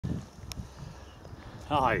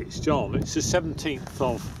Hi, it's John. It's the 17th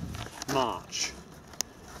of March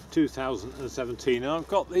 2017 and I've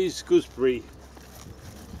got these gooseberry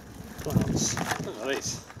plants. Look at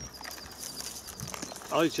this.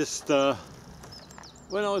 I just,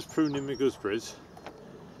 when I was pruning my gooseberries,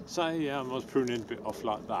 say I was pruning a bit off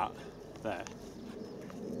like that, there,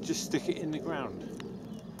 just stick it in the ground.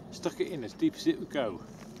 Stuck it in as deep as it would go.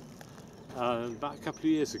 About a couple of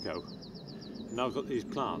years ago. Now I've got these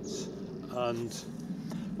plants, and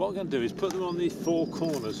what I'm going to do is put them on these four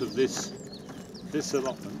corners of this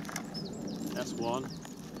allotment. That's 1,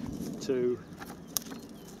 2,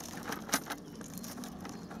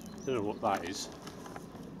 don't know what that is,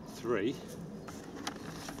 3,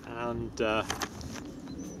 and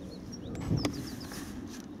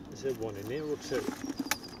is there 1 in here or 2? I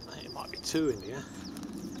think it might be 2 in here.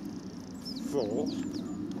 4,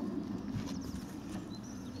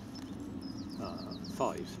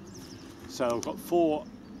 5. So I've got 4,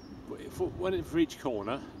 one for each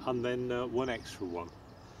corner, and then 1 extra one.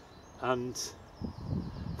 And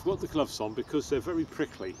I've got the gloves on because they're very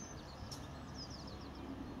prickly,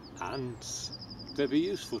 and they'd be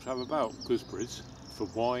useful to have about, gooseberries, for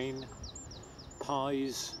wine,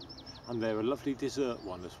 pies, and they're a lovely dessert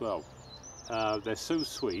one as well. They're so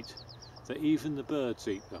sweet that even the birds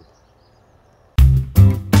eat them.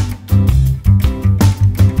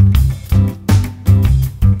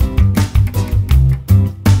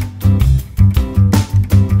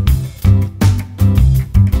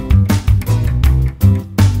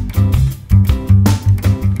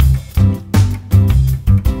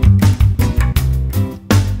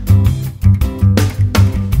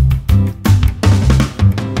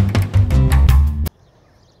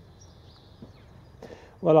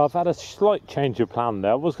 Well, I've had a slight change of plan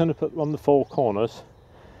there. I was going to put them on the 4 corners,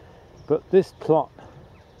 but this plot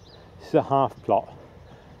is a half plot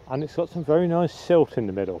and it's got some very nice silt in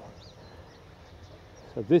the middle.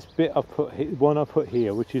 So this bit I put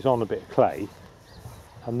here, which is on a bit of clay,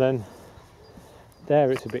 and then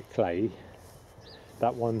there it's a bit clay.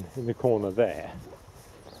 That one in the corner there,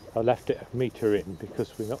 I left it a metre in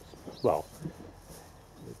because we're not, well,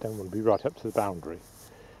 we don't want to be right up to the boundary.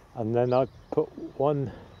 And then I put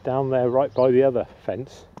one down there right by the other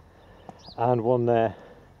fence, and one there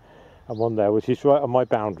and one there, which is right on my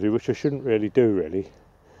boundary, which I shouldn't really do really,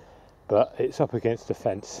 but it's up against the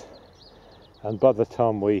fence, and by the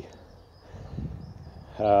time we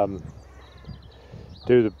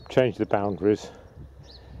change the boundaries,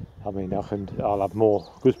 I mean I'll have more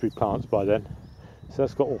gooseberry plants by then. So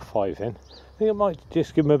that's got all 5 in. I think I might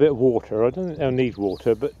just give them a bit of water. I don't think they'll need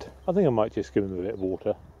water, but I think I might just give them a bit of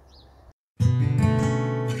water.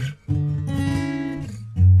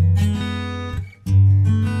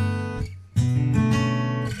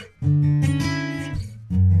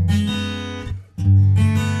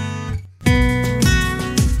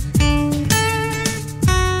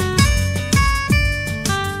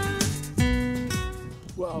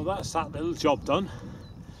 Well, that's that little job done.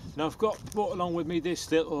 Now I've brought along with me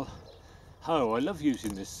this little hoe. I love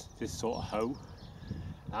using this sort of hoe,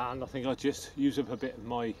 and I think I'll just use up a bit of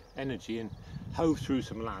my energy and hoe through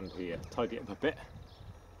some land here, tidy it up a bit,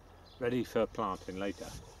 ready for planting later.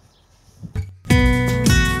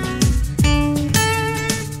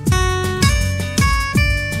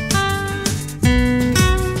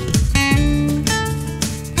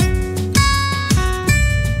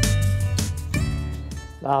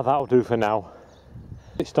 Now that'll do for now.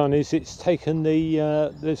 What it's done is it's taken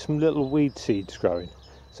there's some little weed seeds growing,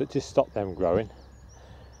 so just stop them growing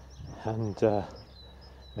and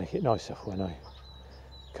make it nicer when I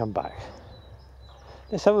come back.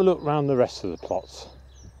 Let's have a look around the rest of the plots.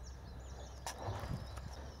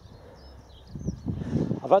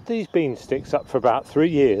 I've had these bean sticks up for about 3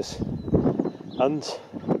 years, and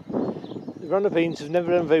the runner beans have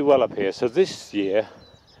never done very well up here, so this year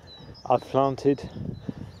I've planted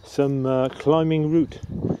some climbing root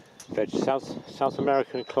South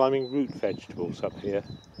American climbing root vegetables up here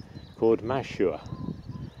called mashua.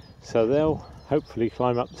 So they'll hopefully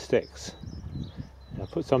climb up the sticks. I'll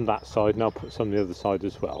put some that side and I'll put some the other side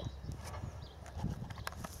as well.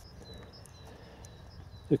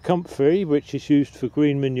 The comfrey, which is used for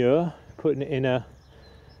green manure, putting it in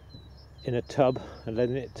a tub and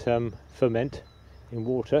letting it ferment in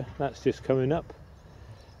water, that's just coming up.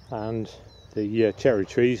 And the cherry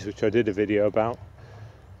trees, which I did a video about,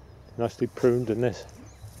 nicely pruned, and this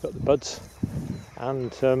got the buds,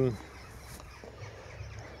 and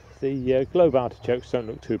the globe artichokes don't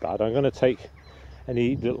look too bad. I'm going to take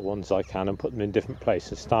any little ones I can and put them in different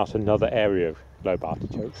places, start another area of globe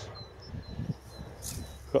artichokes.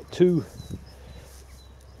 I've got 2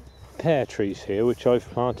 pear trees here which I've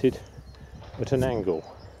planted at an angle,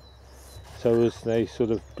 so as they sort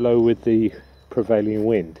of blow with the prevailing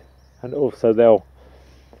wind, and also they'll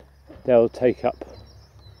take up,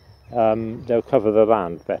 they'll cover the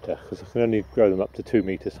land better, because I can only grow them up to 2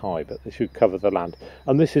 meters high, but they should cover the land.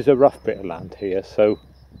 And this is a rough bit of land here, so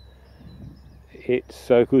it's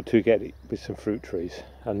good to get it with some fruit trees.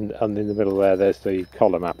 And in the middle there's the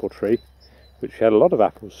column apple tree, which had a lot of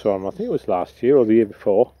apples from, I think it was last year or the year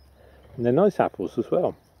before, and they're nice apples as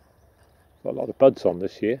well. Got a lot of buds on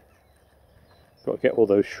this year. Got to get all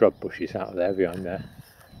those shrub bushes out of there behind there.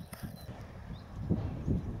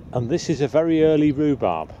 And this is a very early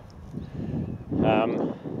rhubarb.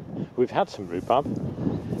 We've had some rhubarb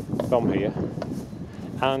from here,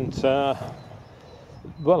 and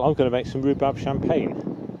well, I'm going to make some rhubarb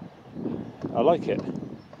champagne. I like it,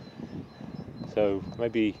 so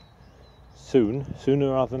maybe sooner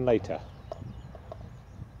rather than later.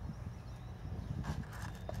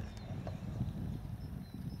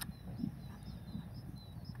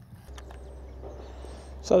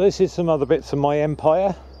 So this is some other bits of my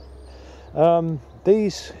empire.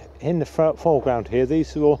 These in the foreground here,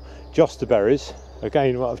 these are all Gooseberries.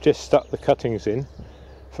 Again, what I've just stuck the cuttings in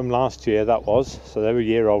from last year, that was. So they're a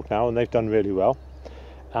year old now and they've done really well.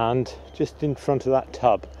 And just in front of that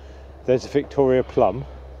tub, there's a Victoria plum.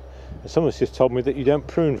 And someone's just told me that you don't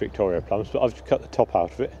prune Victoria plums, but I've just cut the top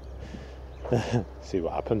out of it. See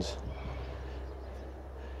what happens.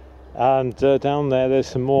 And down there's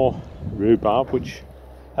some more rhubarb, which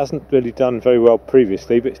hasn't really done very well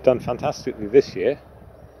previously, but it's done fantastically this year.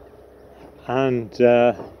 And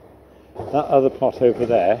that other plot over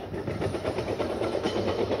there,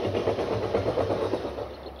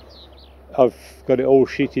 I've got it all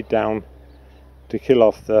sheeted down to kill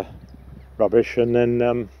off the rubbish, and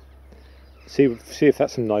then see if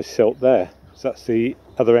that's some nice silt there. So that's the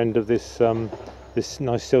other end of this this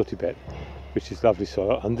nice silty bit, which is lovely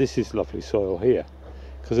soil, and this is lovely soil here.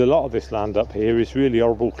 Because a lot of this land up here is really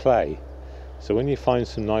horrible clay, so when you find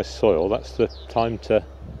some nice soil, that's the time to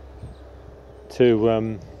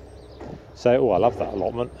say, oh, I love that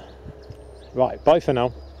allotment. Right, bye for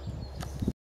now.